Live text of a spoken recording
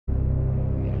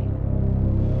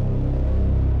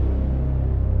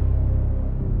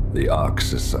The Ark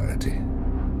Society.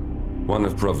 One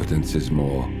of Providence's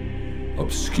more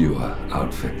obscure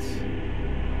outfits.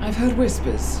 I've heard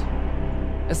whispers.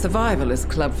 A survivalist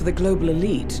club for the global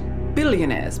elite.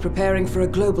 Billionaires preparing for a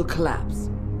global collapse.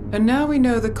 And now we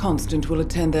know the Constant will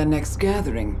attend their next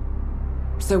gathering.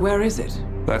 So where is it?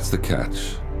 That's the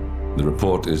catch. The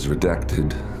report is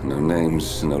redacted. No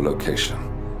names, no location.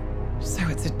 So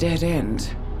it's a dead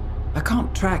end. I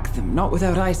can't track them, not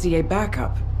without ICA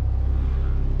backup.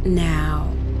 Now,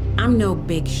 I'm no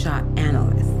big shot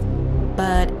analyst,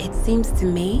 but it seems to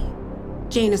me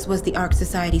Janus was the Ark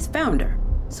Society's founder,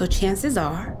 so chances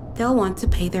are they'll want to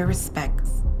pay their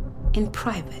respects in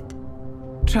private.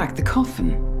 Track the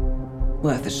coffin.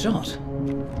 Worth a shot.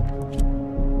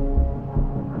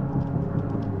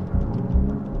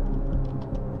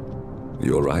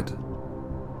 You all right?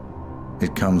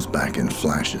 It comes back in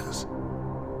flashes.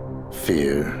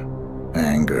 Fear,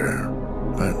 anger,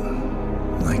 but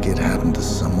like it happened to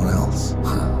someone else.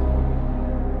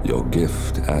 Your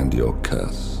gift and your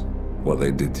curse. What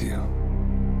they did to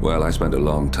you. Well, I spent a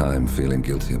long time feeling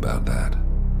guilty about that.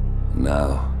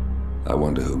 Now, I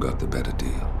wonder who got the better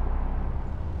deal.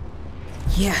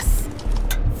 Yes,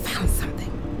 found something.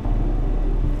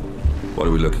 What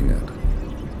are we looking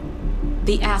at?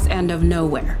 The ass end of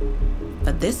nowhere.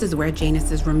 But this is where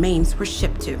Janus's remains were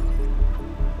shipped to.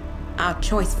 Our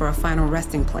choice for a final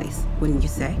resting place, wouldn't you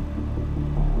say?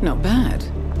 Not bad.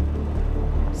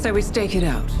 So we stake it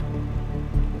out.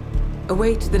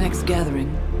 Await the next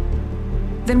gathering.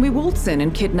 Then we waltz in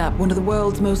and kidnap one of the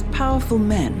world's most powerful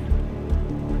men.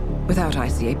 Without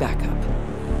ICA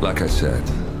backup. Like I said,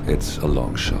 it's a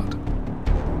long shot.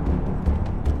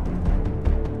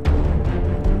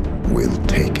 We'll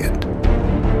take it.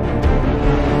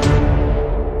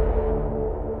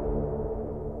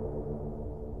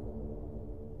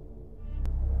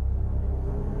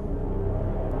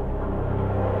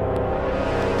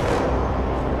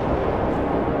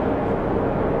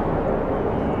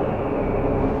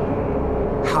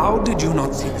 How did you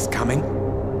not see this coming?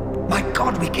 My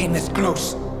God, we came this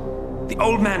close. The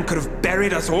old man could have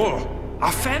buried us all.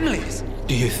 Our families.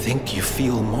 Do you think you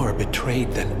feel more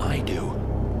betrayed than I do?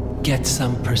 Get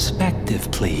some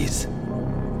perspective, please.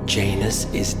 Janus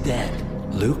is dead.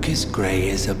 Lucas Gray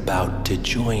is about to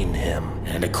join him.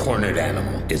 And a cornered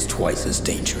animal is twice as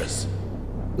dangerous.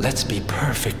 Let's be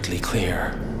perfectly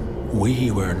clear.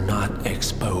 We were not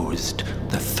exposed.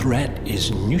 The threat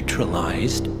is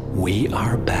neutralized. We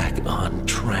are back on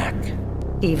track.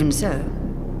 Even so,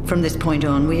 from this point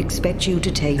on, we expect you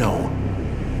to take... No,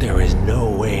 there is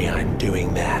no way I'm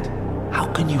doing that.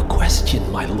 How can you question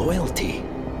my loyalty?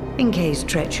 In case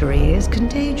treachery is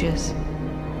contagious.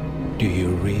 Do you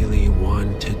really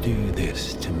want to do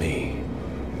this to me?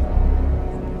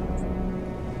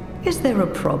 Is there a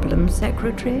problem,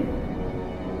 Secretary?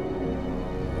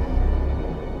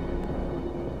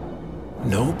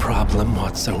 No problem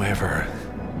whatsoever,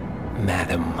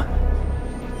 Madam.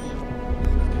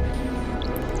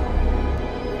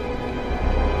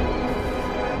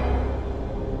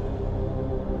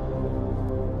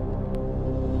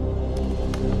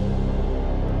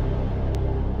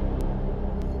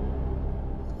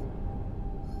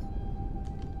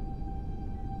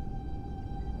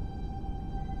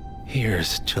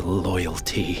 Here's to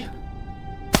loyalty.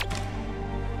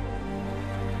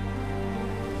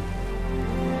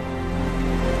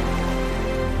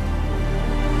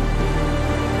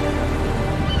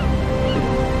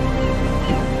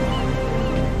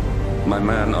 My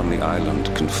man on the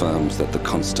island confirms that the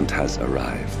Constant has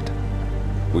arrived.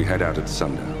 We head out at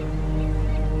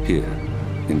sundown. Here,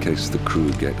 in case the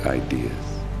crew get ideas.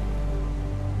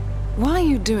 Why are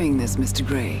you doing this, Mr.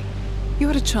 Gray? You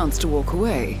had a chance to walk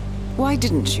away. Why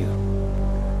didn't you?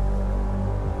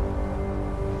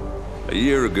 A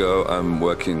year ago, I'm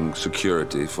working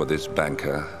security for this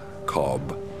banker,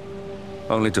 Cobb,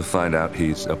 only to find out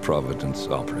he's a Providence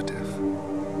operative.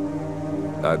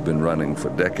 I'd been running for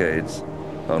decades,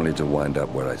 only to wind up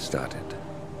where I started.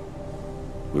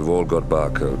 We've all got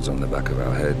barcodes on the back of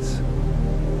our heads.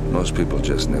 Most people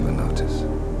just never notice.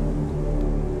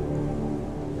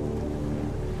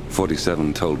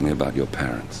 47 told me about your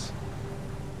parents.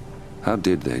 How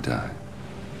did they die?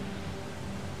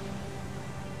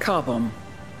 Car bomb.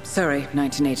 Surrey,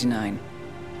 1989.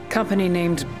 Company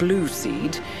named Blue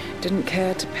Seed didn't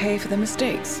care to pay for their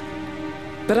mistakes.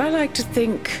 But I like to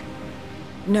think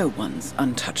no one's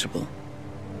untouchable.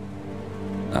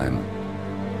 I'm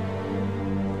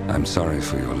sorry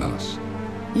for your loss.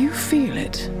 You feel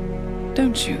it,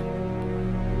 don't you?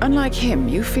 Unlike him,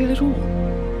 you feel it all.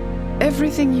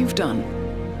 Everything you've done.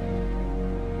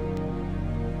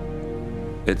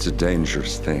 It's a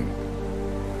dangerous thing.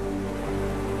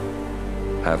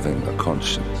 Having a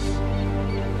conscience.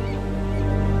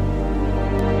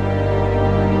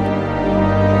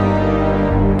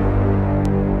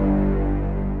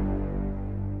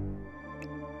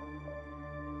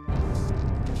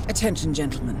 Attention,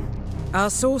 gentlemen. Our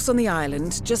source on the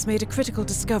island just made a critical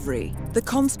discovery. The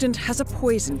Constant has a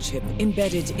poison chip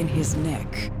embedded in his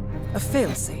neck. A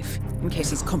failsafe, in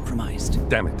case he's compromised.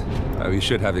 Damn it. We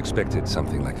should have expected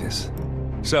something like this.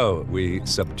 So, we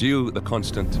subdue the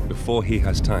Constant before he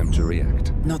has time to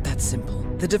react. Not that simple.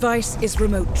 The device is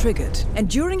remote triggered, and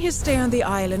during his stay on the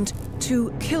island,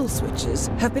 2 kill switches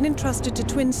have been entrusted to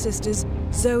twin sisters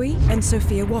Zoe and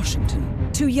Sophia Washington,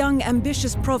 2 young,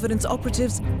 ambitious Providence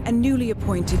operatives and newly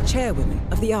appointed chairwomen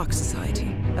of the Ark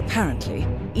Society. Apparently,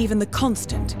 even the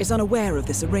Constant is unaware of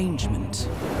this arrangement.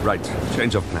 Right,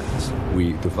 change of plans.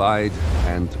 We divide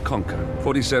and conquer.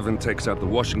 47 takes out the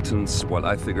Washingtons, while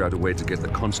I figure out a way to get the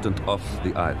Constant off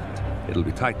the island. It'll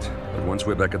be tight, but once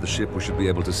we're back at the ship, we should be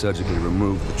able to surgically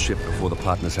remove the chip before the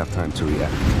partners have time to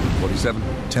react. 47?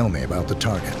 Tell me about the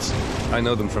targets. I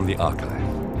know them from the archive.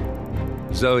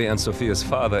 Zoe and Sophia's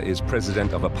father is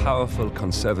president of a powerful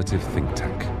conservative think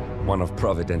tank, one of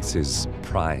Providence's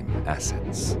prime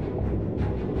assets.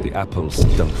 The apples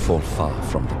don't fall far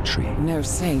from the tree. No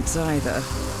saints either.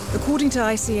 According to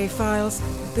ICA files,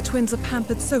 the twins are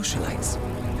pampered socialites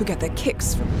who get their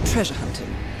kicks from treasure hunting.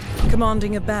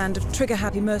 Commanding a band of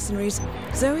trigger-happy mercenaries,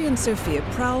 Zoe and Sophia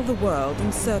prowl the world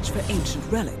in search for ancient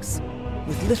relics.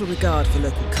 With little regard for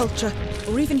local culture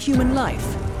or even human life,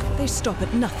 they stop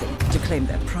at nothing to claim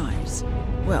their prize.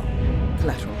 Well,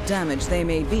 collateral damage they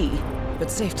may be,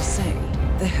 but safe to say,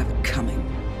 they have it coming.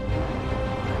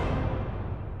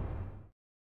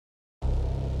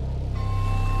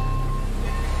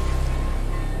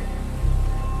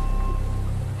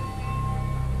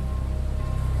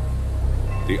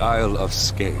 The Isle of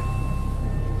Scale,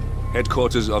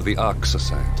 headquarters of the Ark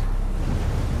Society.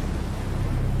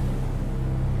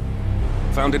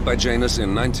 Founded by Janus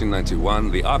in 1991,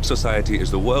 the Ark Society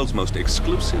is the world's most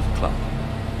exclusive club.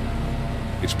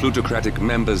 Its plutocratic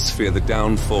members fear the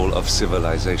downfall of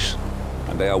civilization,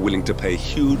 and they are willing to pay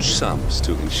huge sums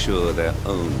to ensure their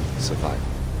own survival.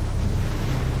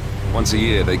 Once a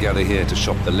year, they gather here to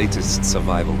shop the latest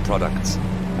survival products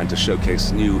and to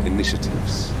showcase new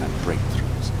initiatives and breakthroughs.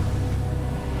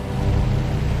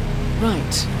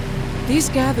 Right. These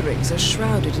gatherings are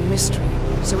shrouded in mystery,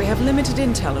 so we have limited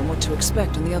intel on what to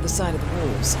expect on the other side of the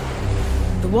walls.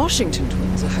 The Washington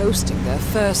twins are hosting their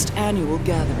first annual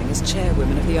gathering as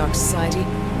chairwomen of the Ark Society,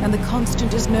 and the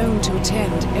Constant is known to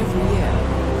attend every year.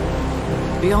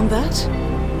 Beyond that,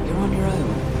 you're on your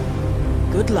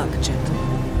own. Good luck,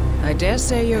 gentlemen. I dare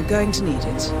say you're going to need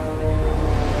it.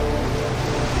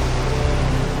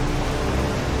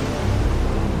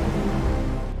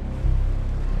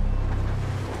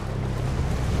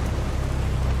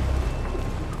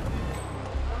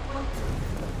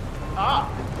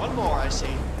 One more, I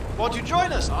see. Won't you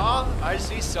join us? I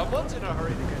see someone's in a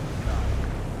hurry to get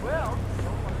inside. Well,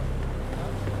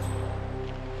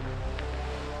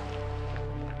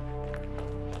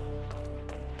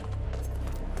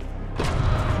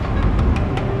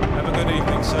 have a good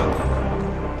evening, sir.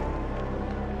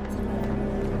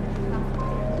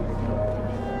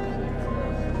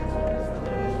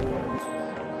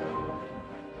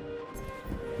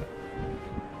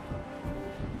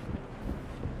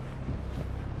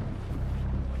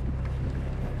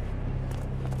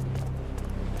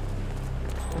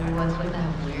 What's with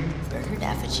that weird bird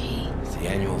effigy? It's the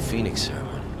annual Phoenix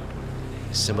ceremony.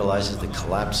 It symbolizes the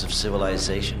collapse of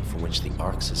civilization from which the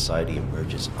Ark Society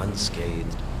emerges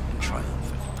unscathed and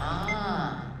triumphant.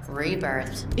 Ah,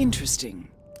 rebirth. Interesting.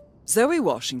 Zoe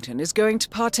Washington is going to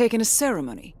partake in a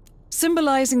ceremony,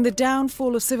 symbolizing the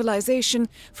downfall of civilization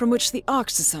from which the Ark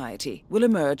Society will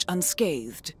emerge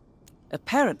unscathed.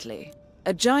 Apparently,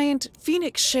 a giant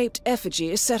phoenix-shaped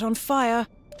effigy is set on fire,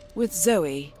 with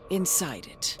Zoe inside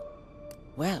it.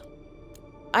 Well,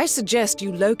 I suggest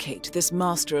you locate this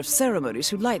master of ceremonies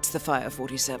who lights the fire,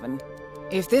 47.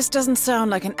 If this doesn't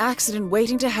sound like an accident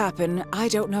waiting to happen, I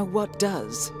don't know what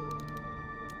does.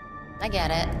 I get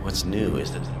it. What's new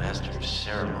is that the master of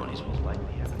ceremonies will light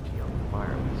the effigy on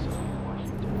fire with Zoe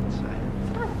Washington inside.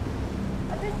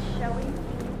 A bit showy, you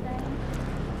say?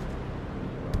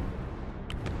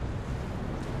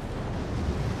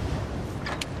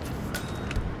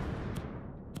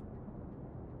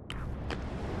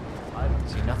 I don't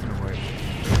see nothing to worry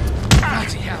about.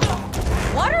 Bloody hell.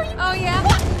 What are you? Oh, yeah?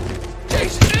 What?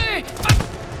 Jason!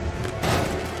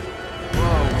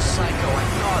 Whoa, psycho, I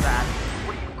saw that.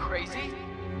 What are you, crazy?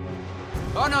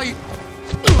 Oh, no, you...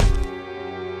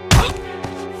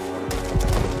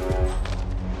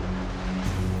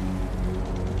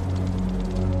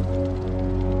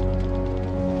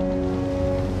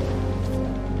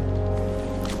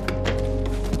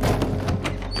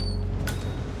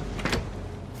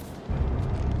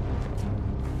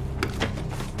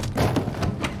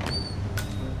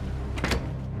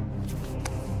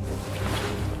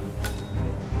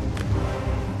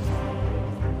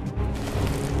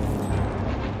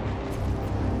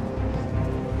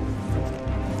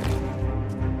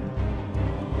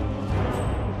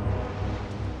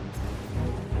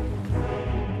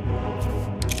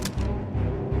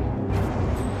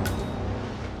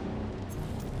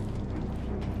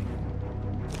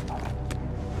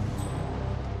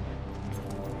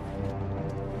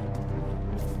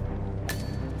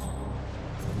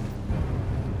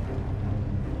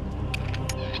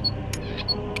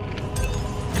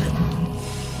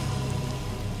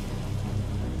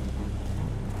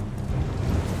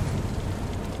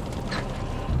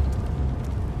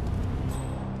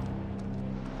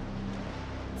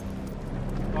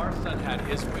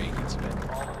 his way, he'd spend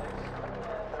all of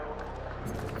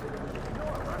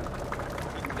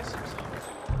he'd piss himself.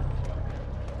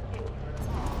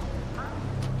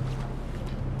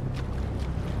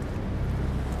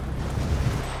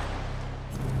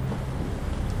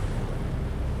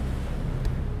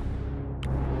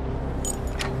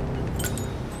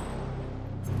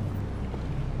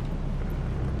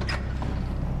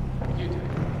 You do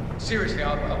it. Seriously,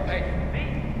 I'll pay you. Me?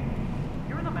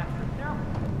 You're the master of ceremony.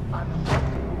 I'm a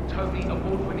Tony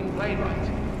award-winning playwright.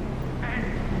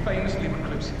 And famously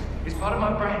reclusive. It's part of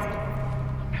my brand.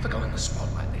 I'll never go in the spot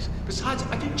like this. Besides,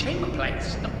 I do chamber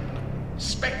plays. It's not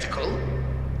spectacle.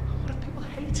 What if people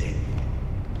hate it?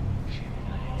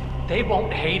 They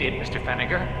won't hate it, Mr.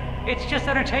 Fenniger. It's just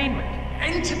entertainment.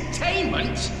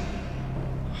 Entertainment?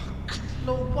 Oh, good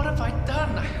Lord, what have I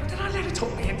done? Did I let her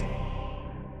talk me into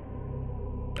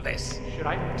this? Should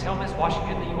I tell Miss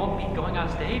Washington that you won't be going on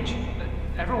stage?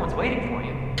 Everyone's waiting for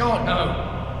you. God, no.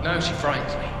 No, she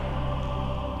frightens me.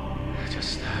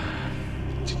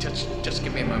 Just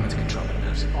give me a moment to control my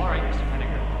nerves. All right, Mr.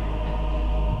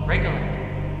 Fenniger. Regular.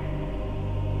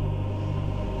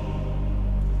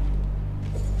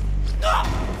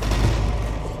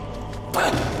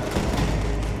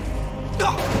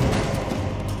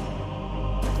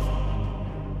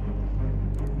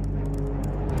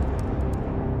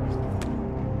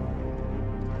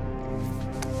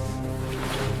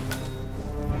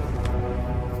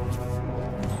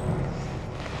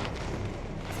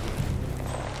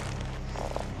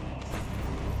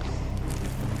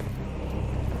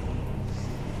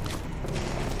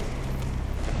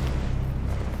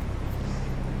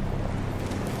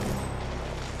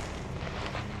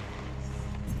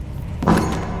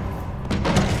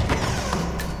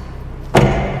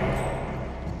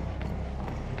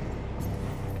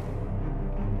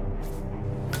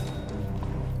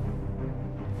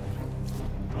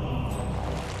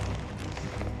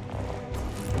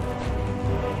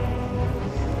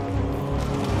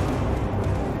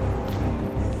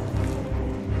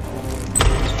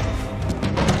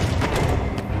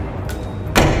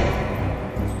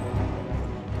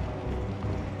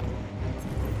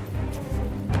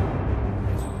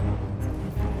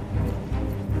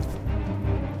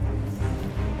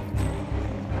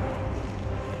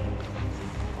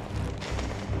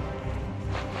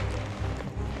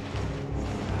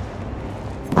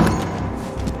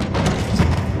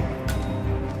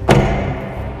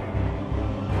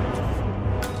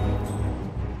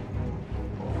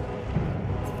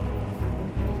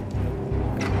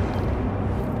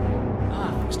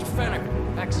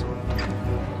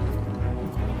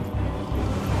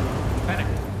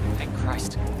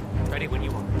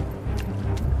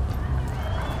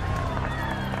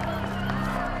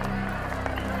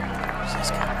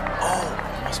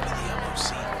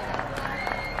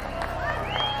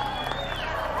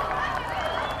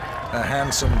 A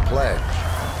handsome pledge,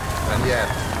 and yet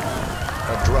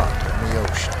a drop in the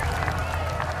ocean.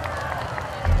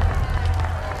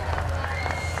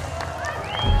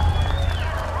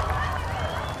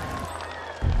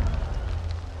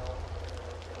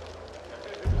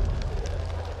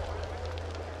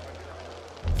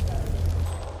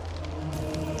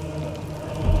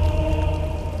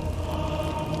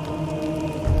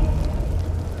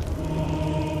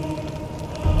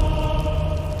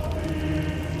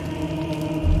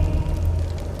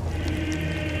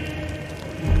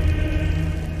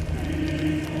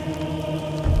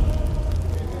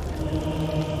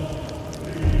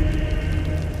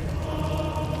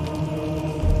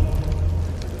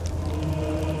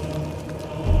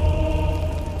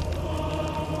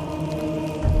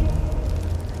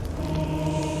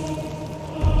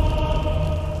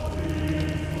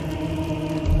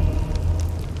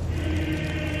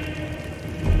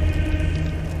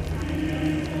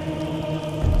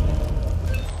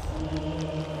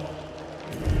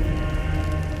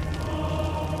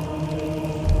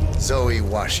 Zoe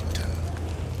Washington,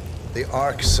 the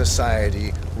Ark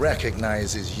Society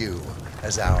recognizes you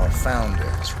as our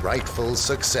founder's rightful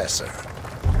successor,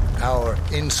 our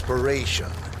inspiration,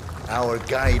 our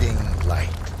guiding light,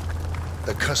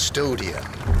 the custodian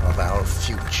of our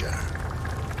future.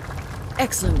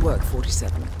 Excellent work,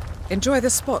 47. Enjoy the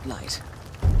spotlight.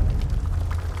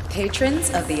 Patrons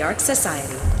of the Ark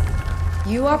Society,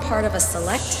 you are part of a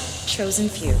select, chosen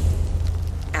few.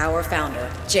 Our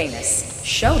founder, Janus,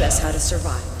 showed us how to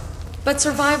survive. But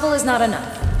survival is not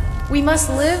enough. We must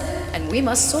live and we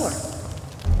must soar.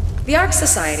 The Ark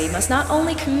Society must not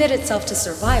only commit itself to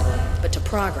survival, but to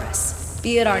progress,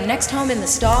 be it our next home in the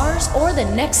stars or the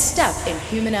next step in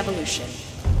human evolution.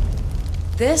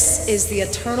 This is the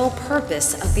eternal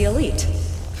purpose of the elite.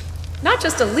 Not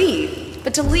just to lead,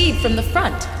 but to lead from the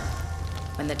front.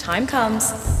 When the time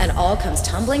comes, and all comes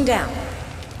tumbling down,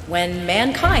 when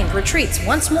mankind retreats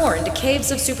once more into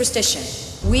caves of superstition,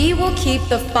 we will keep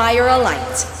the fire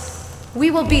alight. We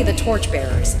will be the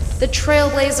torchbearers, the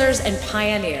trailblazers and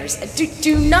pioneers.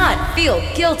 Do not feel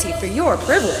guilty for your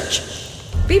privilege.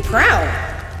 Be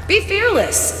proud. Be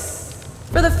fearless.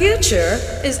 For the future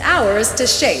is ours to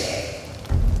shape.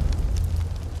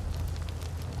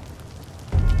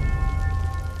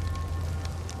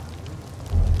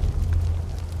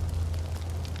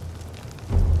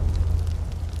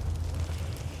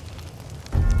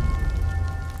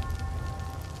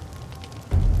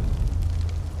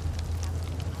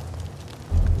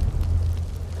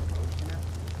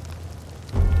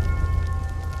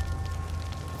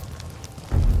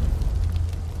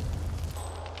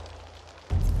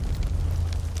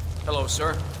 Hello,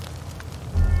 sir.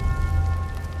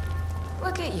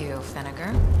 Look at you,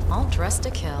 Finnegar. All dressed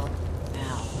to kill.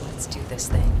 Now, let's do this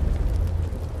thing.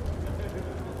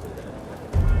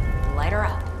 Light her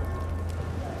up.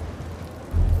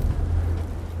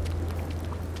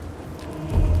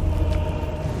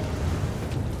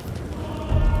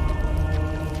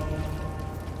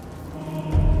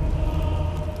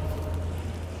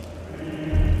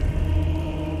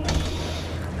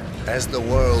 As the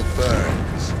world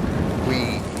burns,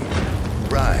 we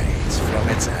rise from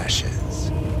its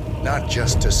ashes, not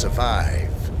just to survive,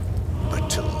 but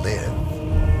to live.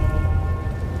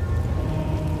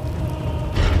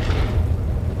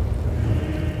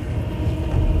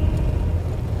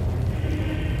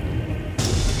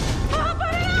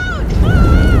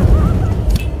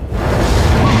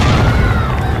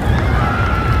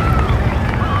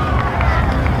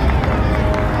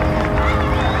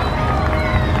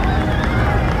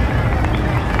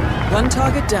 One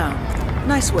target down.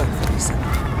 Nice work, 47.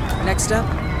 Next up,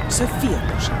 Sophia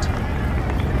Washington.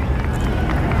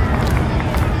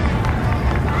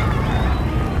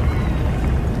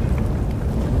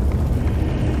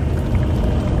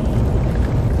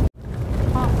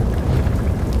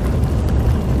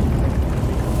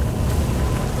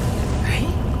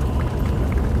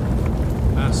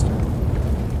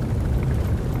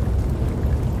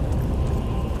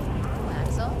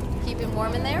 Axel, keeping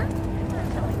warm in there?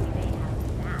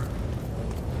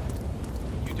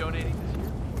 Donating this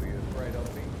year? Were you afraid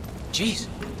of me? Jeez.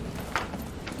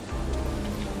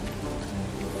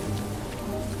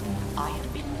 I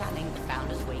have been planning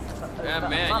Founder's Week for over Yeah,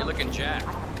 man, you're looking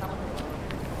jacked.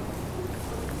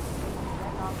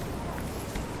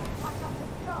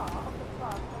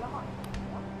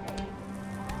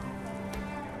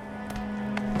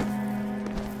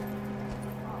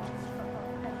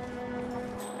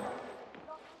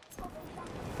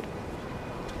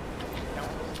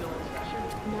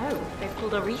 No, they've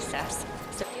called a recess.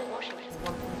 Sophia Washington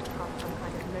wants them to pass some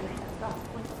kind of motion. Thus,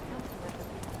 when the council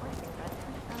members are fighting that,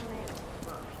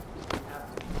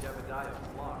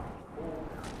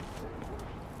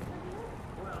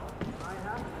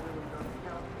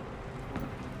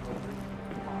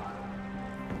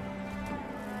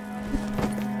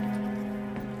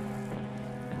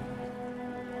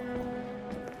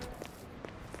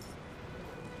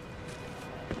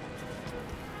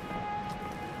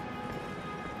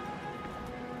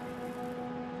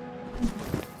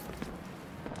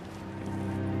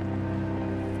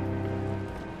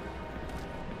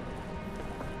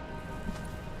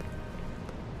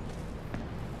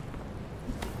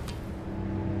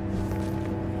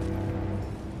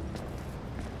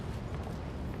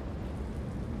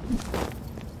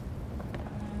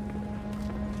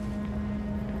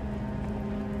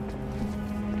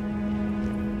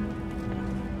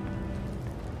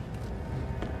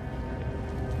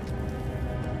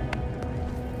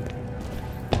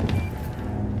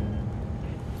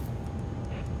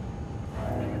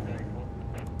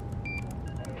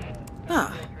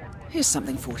 Here's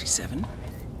something, 47.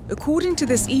 According to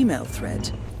this email thread,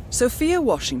 Sophia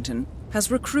Washington has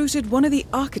recruited one of the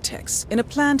architects in a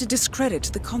plan to discredit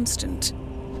the Constant.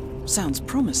 Sounds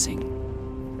promising.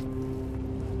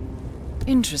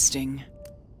 Interesting.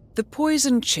 The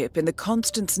poison chip in the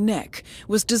Constant's neck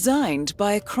was designed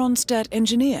by a Kronstadt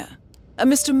engineer, a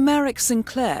Mr. Marek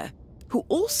Sinclair, who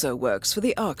also works for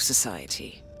the Ark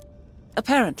Society.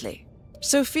 Apparently,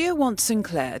 Sophia wants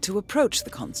Sinclair to approach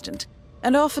the Constant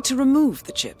and offer to remove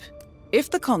the chip. If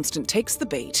the Constant takes the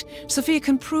bait, Sophia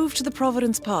can prove to the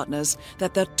Providence partners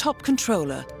that their top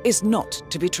controller is not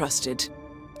to be trusted.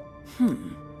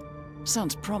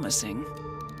 Sounds promising.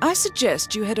 I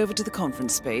suggest you head over to the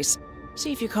conference space,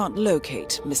 see if you can't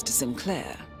locate Mr.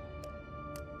 Sinclair.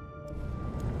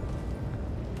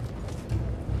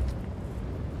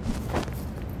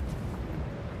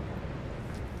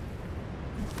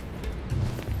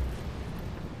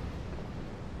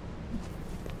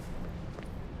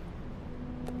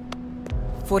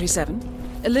 47.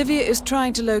 Olivia is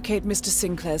trying to locate Mr.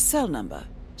 Sinclair's cell number.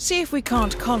 See if we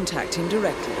can't contact him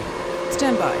directly.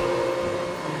 Stand by.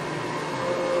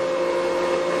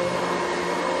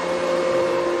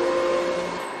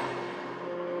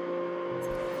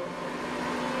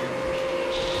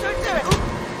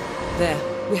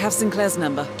 There, we have Sinclair's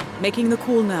number. Making the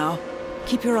call now.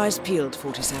 Keep your eyes peeled,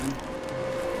 47.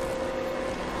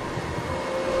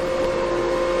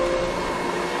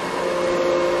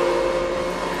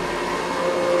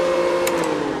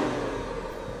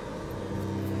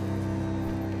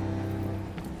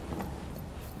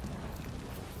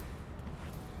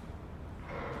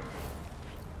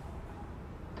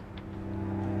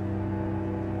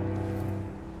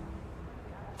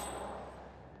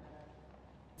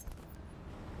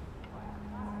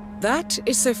 That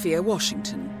is Sophia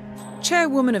Washington,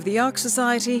 chairwoman of the Ark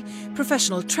Society,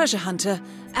 professional treasure hunter,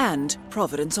 and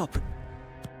Providence operative.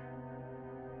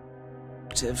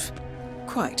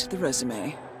 Quite the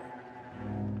resume.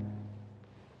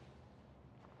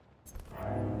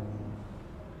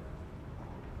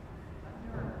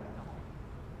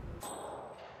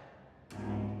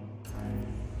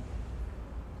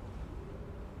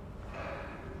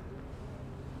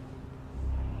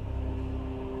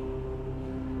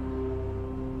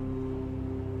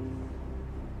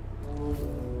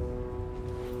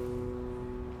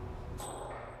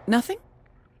 Nothing?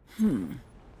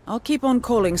 I'll keep on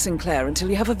calling Sinclair until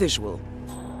you have a visual.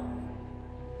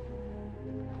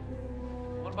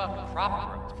 What about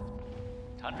crop growth?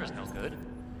 Tundra's no good.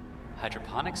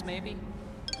 Hydroponics, maybe?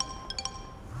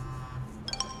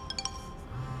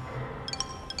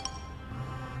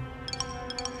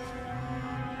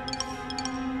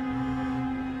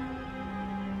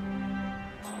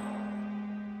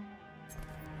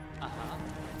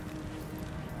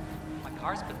 My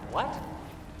car's been what?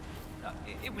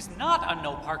 It was not a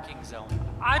no parking zone.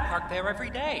 I park there every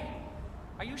day.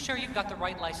 Are you sure you've got the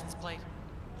right license plate?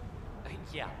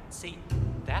 Yeah, see,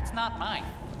 that's not mine.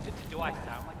 Do I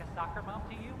sound like a soccer mom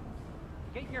to you?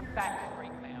 Get your facts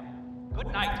straight, ma'am. Good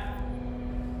night.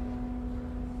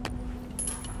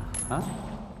 Huh?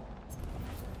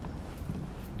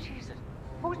 Jesus,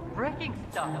 who's breaking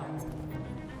stuff?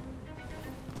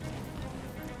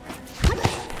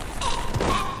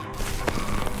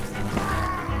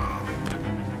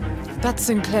 That's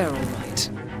Sinclair, all right.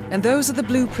 And those are the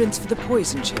blueprints for the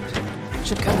poison chip.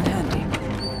 Should come in handy.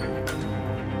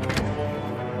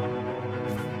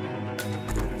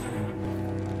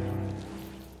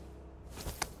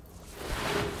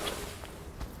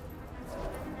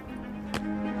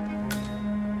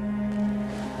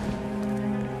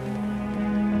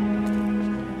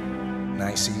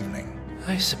 Nice evening.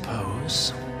 I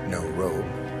suppose. No robe,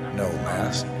 no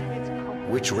mask.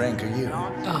 Which rank are you?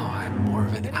 Oh, I'm more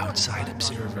of an outside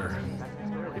observer,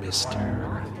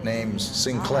 Mr. Name's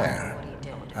Sinclair.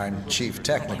 I'm Chief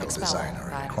Technical Designer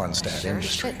at Quonset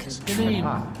Industries. The name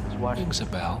rings a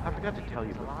bell. I forgot to tell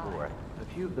you before, a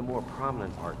few of the more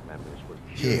prominent ARC members were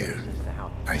Here,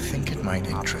 I think it might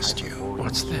interest you.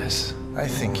 What's this? I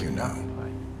think you know.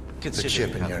 The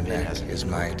chip in your neck is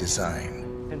my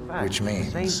design, which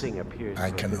means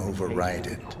I can override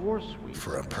it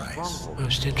for a price.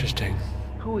 Most interesting.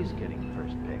 Who is getting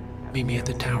first pick? Meet me at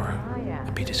the tower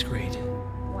and be discreet.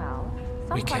 Well,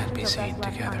 We can't be seen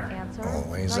together.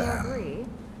 Always am.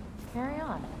 Carry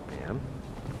on. Ma'am?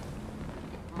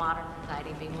 Modern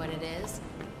society being what it is,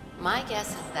 my guess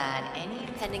is that any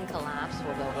pending collapse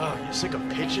will go Oh, here. you sick of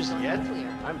pitches yet?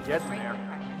 Nuclear. I'm getting there.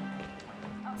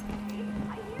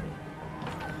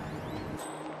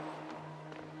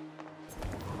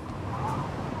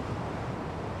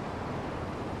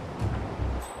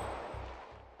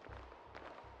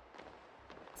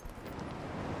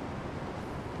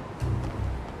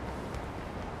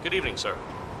 Good evening, sir.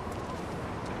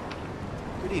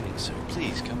 Good evening, sir.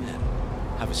 Please come in.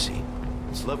 Have a seat.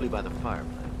 It's lovely by the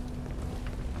fireplace.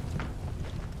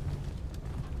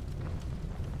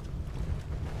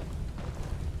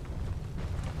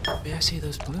 May I see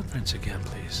those blueprints again,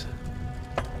 please?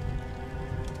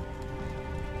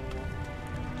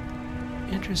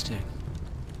 Interesting.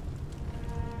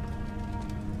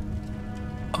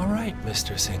 All right,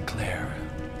 Mr. Sinclair.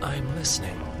 I'm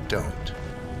listening. Don't.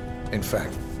 In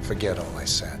fact, forget all I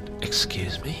said.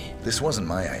 Excuse me? This wasn't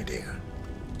my idea.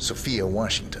 Sophia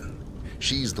Washington.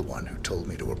 She's the one who told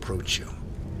me to approach you.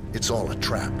 It's all a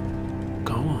trap.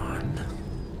 Go on.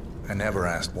 I never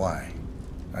asked why.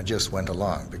 I just went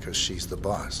along because she's the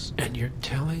boss. And you're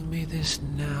telling me this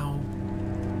now?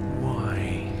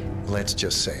 Why? Let's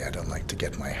just say I don't like to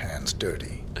get my hands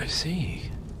dirty. I see.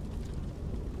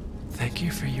 Thank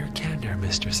you for your candor,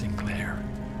 Mr. Sinclair.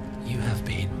 You have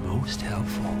been most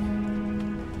helpful.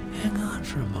 Hang on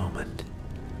for a moment.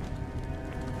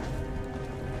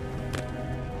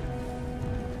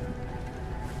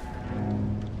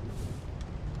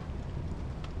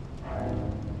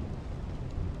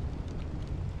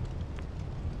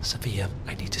 Sophia,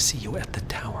 I need to see you at the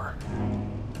tower.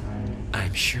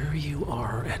 I'm sure you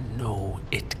are, and no,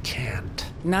 it can't.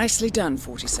 Nicely done,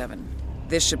 47.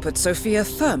 This should put Sophia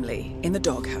firmly in the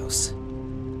doghouse.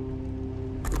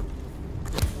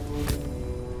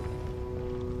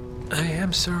 I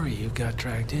am sorry you got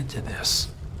dragged into this.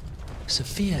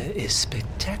 Sophia is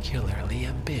spectacularly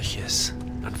ambitious.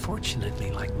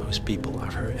 Unfortunately, like most people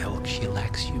of her ilk, she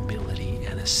lacks humility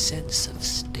and a sense of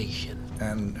station.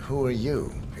 And who are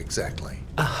you, exactly?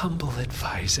 A humble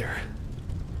advisor.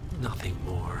 Nothing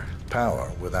more.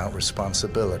 Power without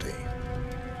responsibility.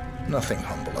 Nothing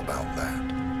humble about that.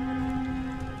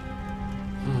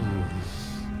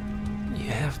 You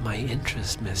have my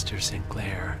interest, Mr.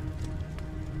 Sinclair.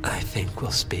 I think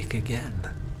we'll speak again.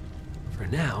 For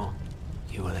now,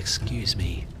 you will excuse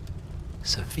me.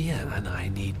 Sophia and I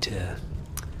need to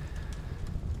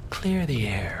clear the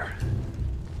air.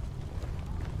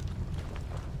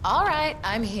 All right,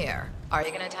 I'm here. Are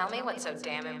you gonna tell me what's so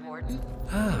damn important?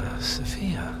 Ah,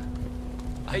 Sophia.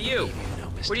 Hey, you!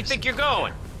 Where do you think you're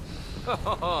going?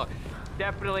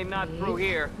 Definitely not through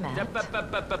here. Get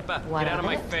out of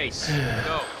my face.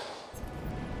 Go.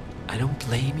 I don't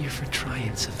blame you for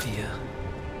trying, Sophia.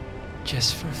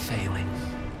 Just for failing.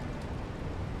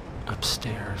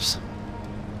 Upstairs.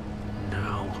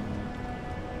 Now.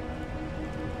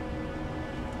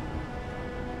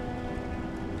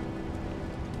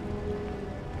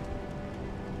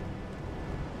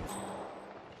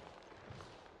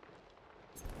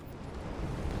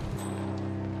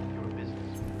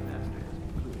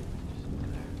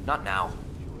 Not now.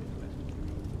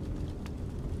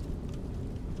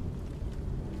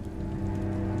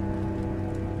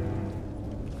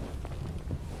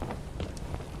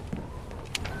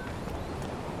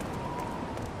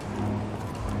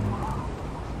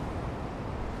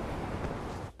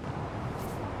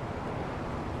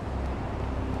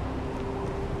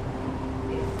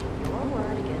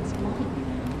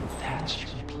 That's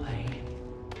your play.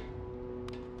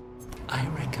 I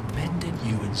recommended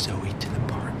you and Zoe to the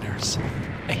partners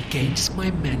against my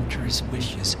mentor's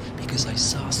wishes because I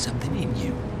saw something in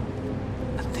you.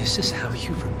 And this is how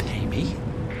you repay me?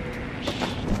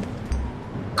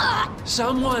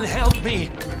 Someone help me!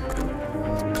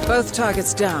 Both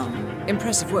targets down.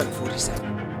 Impressive work, 47.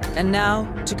 And now,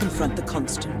 to confront the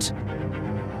Constant.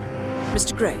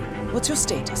 Mr. Gray, what's your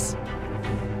status?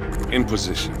 In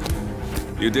position.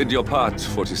 You did your part,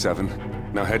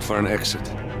 47. Now head for an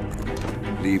exit.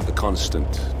 Leave the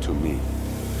Constant to me.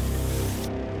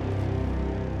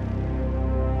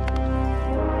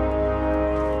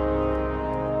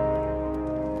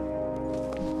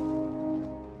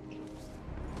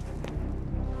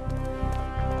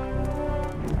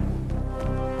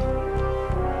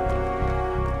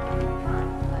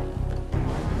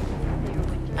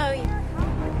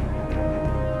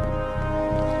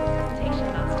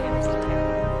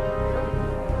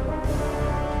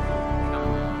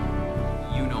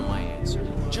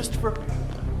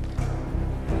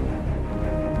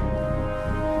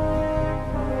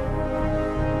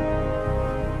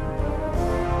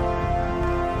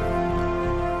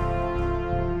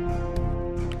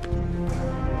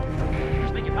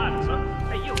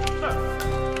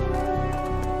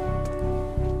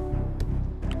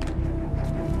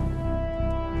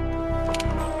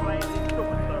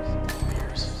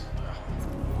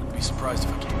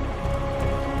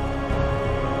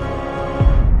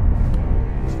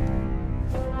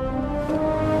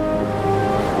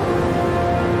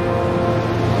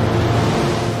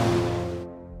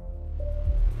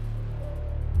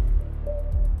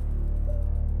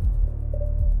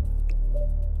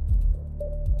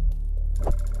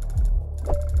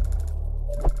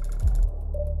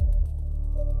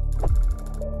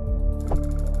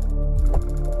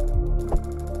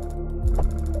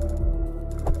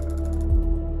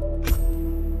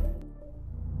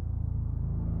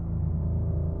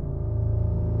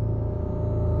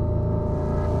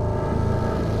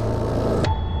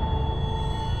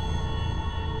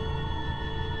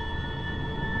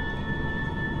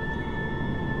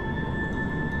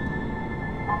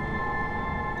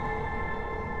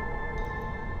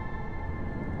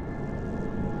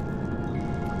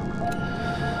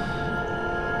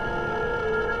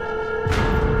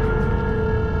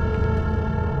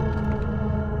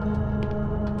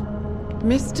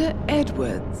 Mr.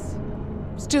 Edwards,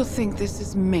 still think this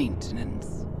is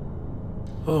maintenance?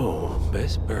 Oh,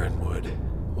 Miss Burnwood,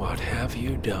 what have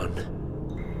you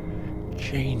done?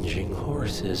 Changing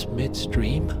horses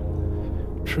midstream?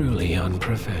 Truly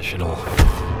unprofessional.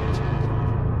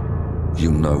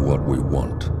 You know what we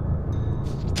want.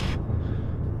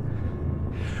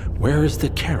 Where is the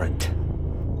carrot?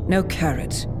 No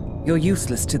carrot. You're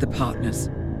useless to the partners.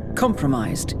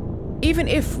 Compromised. Even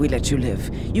if we let you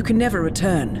live, you can never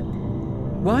return.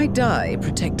 Why die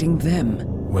protecting them?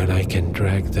 When I can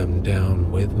drag them down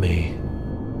with me.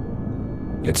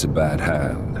 It's a bad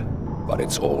hand, but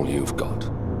it's all you've got.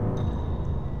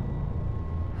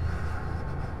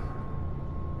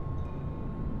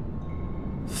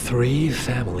 Three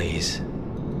families.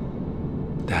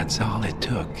 That's all it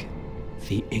took.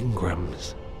 The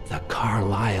Ingrams, the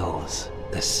Carlyles,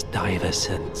 the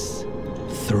Stuyvesants.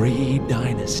 3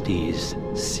 dynasties,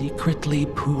 secretly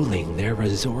pooling their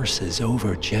resources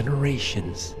over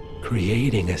generations,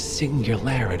 creating a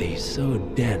singularity so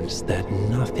dense that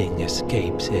nothing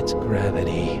escapes its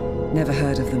gravity. Never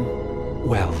heard of them.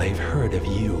 Well, they've heard of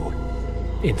you.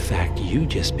 In fact, you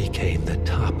just became the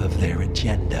top of their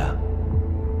agenda.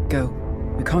 Go.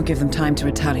 We can't give them time to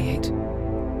retaliate.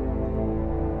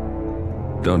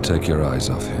 Don't take your eyes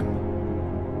off him.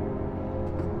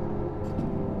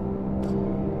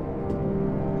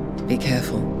 Be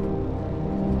careful.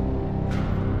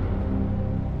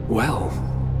 Well,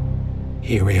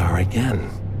 here we are again.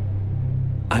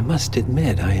 I must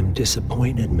admit I am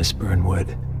disappointed, Miss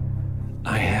Burnwood.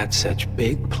 I had such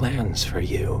big plans for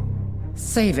you.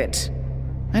 Save it.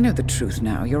 I know the truth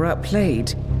now. You're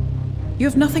outplayed. You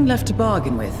have nothing left to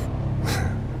bargain with.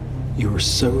 You were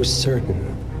so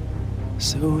certain,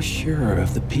 so sure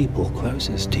of the people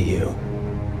closest to you.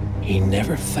 He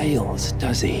never fails,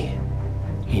 does he?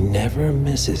 He never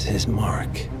misses his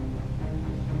mark.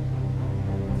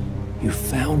 You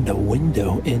found a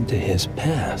window into his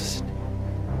past.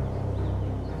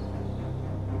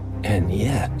 And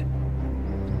yet,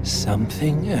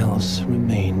 something else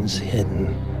remains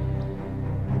hidden.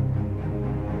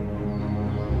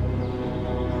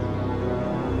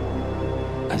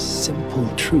 A simple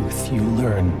truth you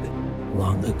learned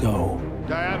long ago.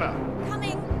 Diana!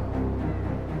 Coming!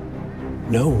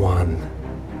 No one,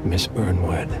 Miss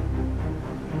Burnwood,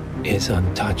 is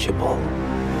untouchable.